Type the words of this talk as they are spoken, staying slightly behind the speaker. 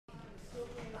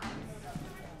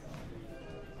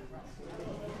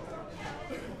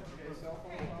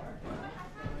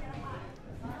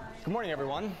Good morning,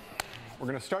 everyone. We're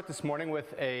going to start this morning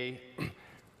with a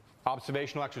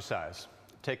observational exercise.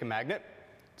 Take a magnet.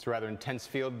 It's a rather intense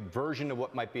field version of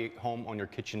what might be home on your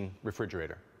kitchen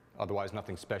refrigerator. Otherwise,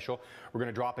 nothing special. We're going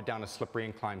to drop it down a slippery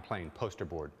inclined plane, poster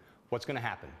board. What's going to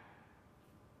happen?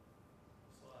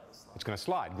 It's going to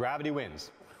slide. Gravity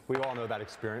wins. We all know that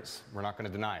experience. We're not going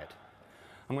to deny it.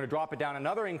 I'm going to drop it down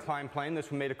another inclined plane,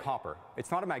 this one made of copper.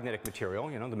 It's not a magnetic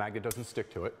material, you know, the magnet doesn't stick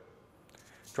to it.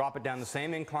 Drop it down the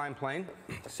same inclined plane,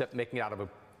 except making it out of a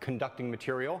conducting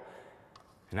material.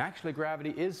 And actually,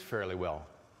 gravity is fairly well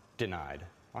denied.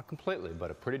 Not completely,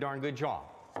 but a pretty darn good job.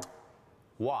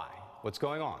 Why? What's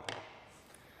going on?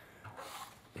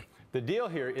 The deal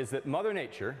here is that Mother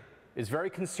Nature is very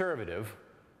conservative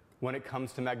when it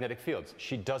comes to magnetic fields.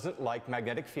 She doesn't like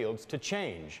magnetic fields to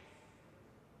change.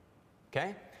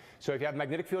 Okay? So if you have a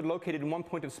magnetic field located in one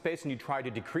point of space and you try to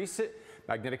decrease it,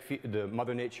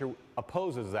 Mother Nature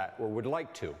opposes that or would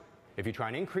like to. If you try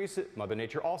and increase it, Mother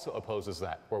Nature also opposes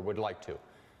that or would like to.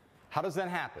 How does that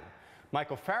happen?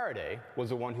 Michael Faraday was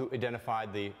the one who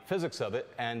identified the physics of it,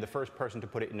 and the first person to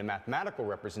put it into mathematical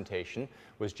representation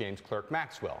was James Clerk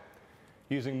Maxwell.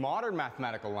 Using modern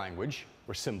mathematical language,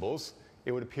 or symbols,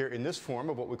 it would appear in this form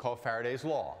of what we call Faraday's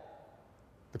law.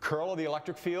 The curl of the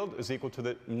electric field is equal to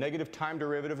the negative time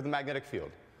derivative of the magnetic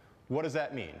field. What does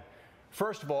that mean?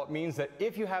 First of all, it means that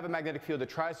if you have a magnetic field that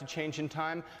tries to change in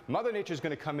time, Mother Nature is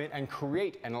going to come in and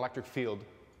create an electric field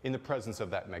in the presence of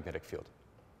that magnetic field.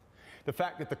 The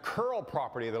fact that the curl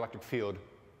property of the electric field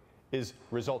is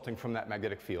resulting from that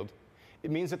magnetic field,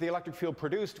 it means that the electric field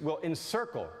produced will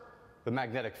encircle the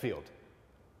magnetic field,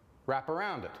 wrap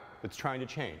around it that's trying to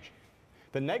change.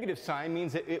 The negative sign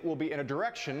means that it will be in a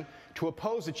direction to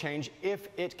oppose a change if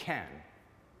it can.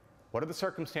 What are the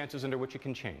circumstances under which it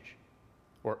can change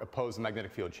or oppose the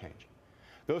magnetic field change?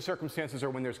 Those circumstances are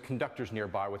when there's conductors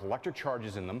nearby with electric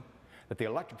charges in them that the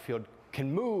electric field can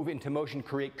move into motion,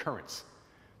 create currents.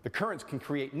 The currents can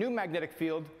create new magnetic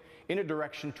field in a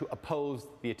direction to oppose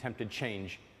the attempted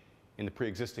change in the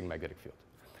pre-existing magnetic field.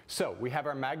 So we have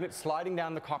our magnet sliding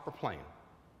down the copper plane.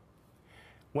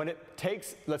 When it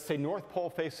takes, let's say, North Pole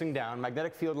facing down,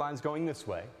 magnetic field lines going this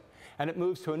way, and it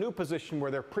moves to a new position where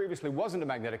there previously wasn't a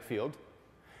magnetic field,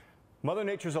 Mother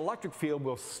Nature's electric field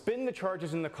will spin the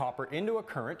charges in the copper into a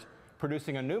current,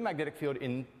 producing a new magnetic field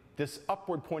in this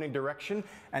upward pointing direction,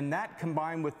 and that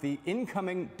combined with the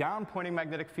incoming down pointing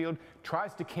magnetic field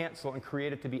tries to cancel and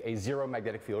create it to be a zero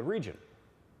magnetic field region.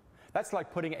 That's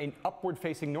like putting an upward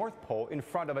facing North Pole in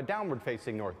front of a downward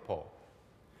facing North Pole.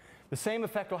 The same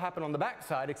effect will happen on the back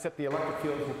side, except the electric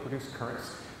field will produce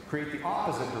currents, create the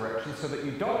opposite direction so that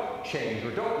you don't change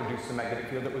or don't reduce the magnetic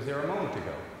field that was there a moment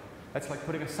ago. That's like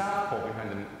putting a South Pole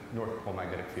behind the North Pole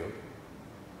magnetic field.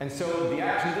 And so the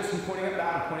action, this one pointing up,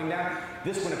 down, pointing down,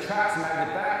 this one attracts the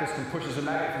magnet back, this one pushes the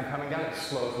magnet from coming down, it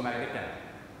slows the magnet down.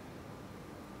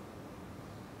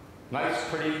 Nice,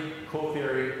 pretty, cool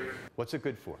theory. What's it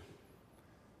good for?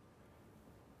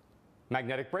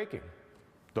 Magnetic braking.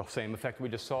 The same effect we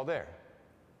just saw there.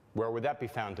 Where would that be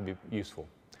found to be useful?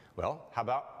 Well, how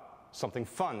about something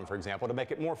fun, for example, to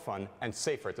make it more fun and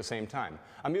safer at the same time?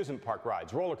 Amusement park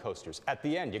rides, roller coasters. At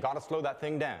the end, you got to slow that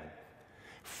thing down.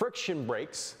 Friction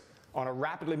brakes on a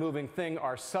rapidly moving thing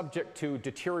are subject to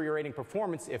deteriorating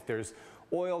performance if there's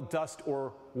oil, dust,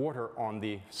 or water on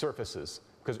the surfaces,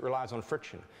 because it relies on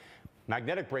friction.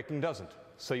 Magnetic braking doesn't.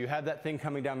 So you have that thing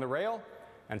coming down the rail,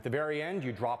 and at the very end,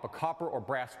 you drop a copper or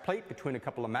brass plate between a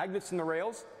couple of magnets in the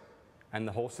rails, and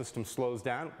the whole system slows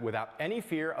down without any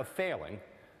fear of failing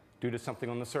due to something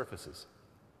on the surfaces.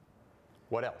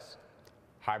 What else?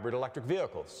 Hybrid electric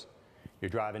vehicles. You're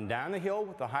driving down the hill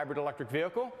with a hybrid electric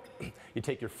vehicle. You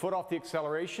take your foot off the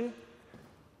acceleration,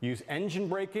 use engine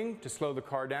braking to slow the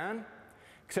car down,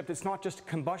 except it's not just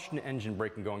combustion engine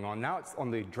braking going on. Now it's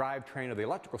on the drivetrain of the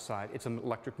electrical side, it's an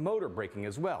electric motor braking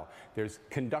as well. There's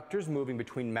conductors moving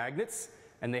between magnets,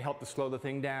 and they help to slow the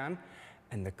thing down.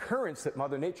 And the currents that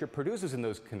Mother Nature produces in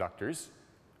those conductors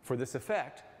for this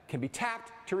effect can be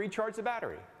tapped to recharge the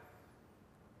battery.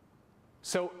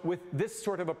 So with this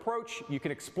sort of approach, you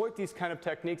can exploit these kind of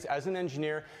techniques as an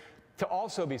engineer to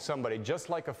also be somebody just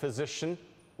like a physician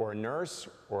or a nurse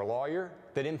or a lawyer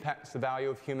that impacts the value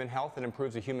of human health and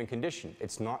improves the human condition.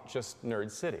 It's not just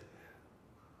Nerd City.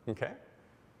 Okay?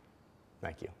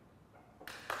 Thank you.